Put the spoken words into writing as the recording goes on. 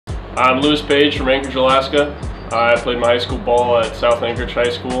I'm Lewis Page from Anchorage, Alaska. I played my high school ball at South Anchorage High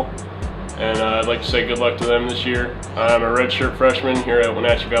School, and I'd like to say good luck to them this year. I'm a redshirt freshman here at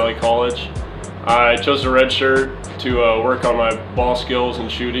Wenatchee Valley College. I chose a redshirt to work on my ball skills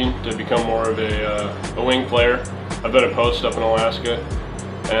and shooting to become more of a wing player. I've been a post up in Alaska,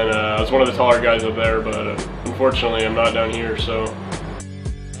 and I was one of the taller guys up there, but unfortunately I'm not down here, so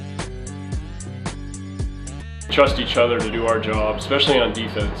trust each other to do our job, especially on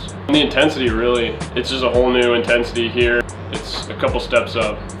defense. And the intensity, really, it's just a whole new intensity here. It's a couple steps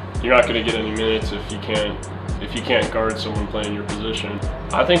up. You're not going to get any minutes if you can't guard someone playing your position.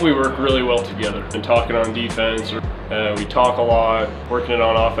 I think we work really well together and talking on defense. We talk a lot, working it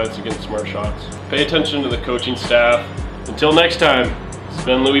on offense and getting smart shots. Pay attention to the coaching staff. Until next time, it's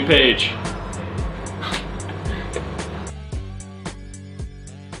been Louis Page.